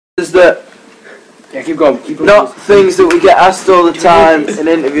that Yeah, keep going. Keep going. not things that we get asked all the time in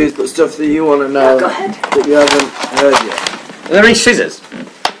interviews, but stuff that you want to know that you haven't heard yet. Are there any scissors? Do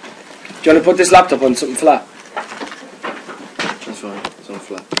you want to put this laptop on something flat? That's fine. It's on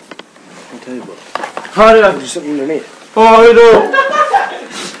flat. On table. Hard enough. There's something underneath. Oh, I know.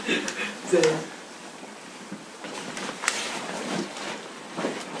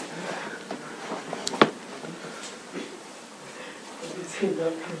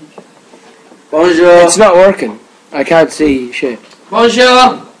 Bonjour. It's not working. I can't see shit.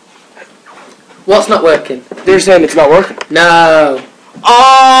 Bonjour! What's not working? They're saying it's not working. No.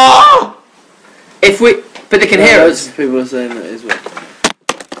 Oh! If we... But they can hear Loads us. of people are saying that it is working.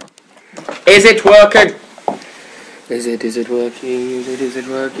 Is it working? Is it working? Is it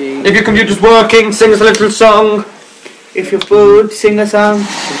working? If your computer's working, sing us a little song. If you're food, sing a song.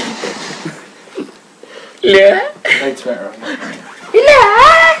 Yeah. Thanks, better.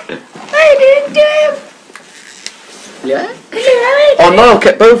 Yeah? Oh, Niall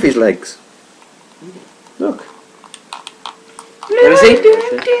kept both his legs. Look. Where is he?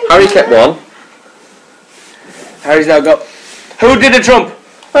 Harry kept one. Harry's now got... Who did the trump?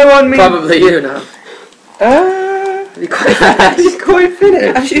 I want me. Probably you now. Ah. He's quite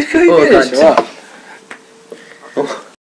finished. She's quite Oh, finished. thanks.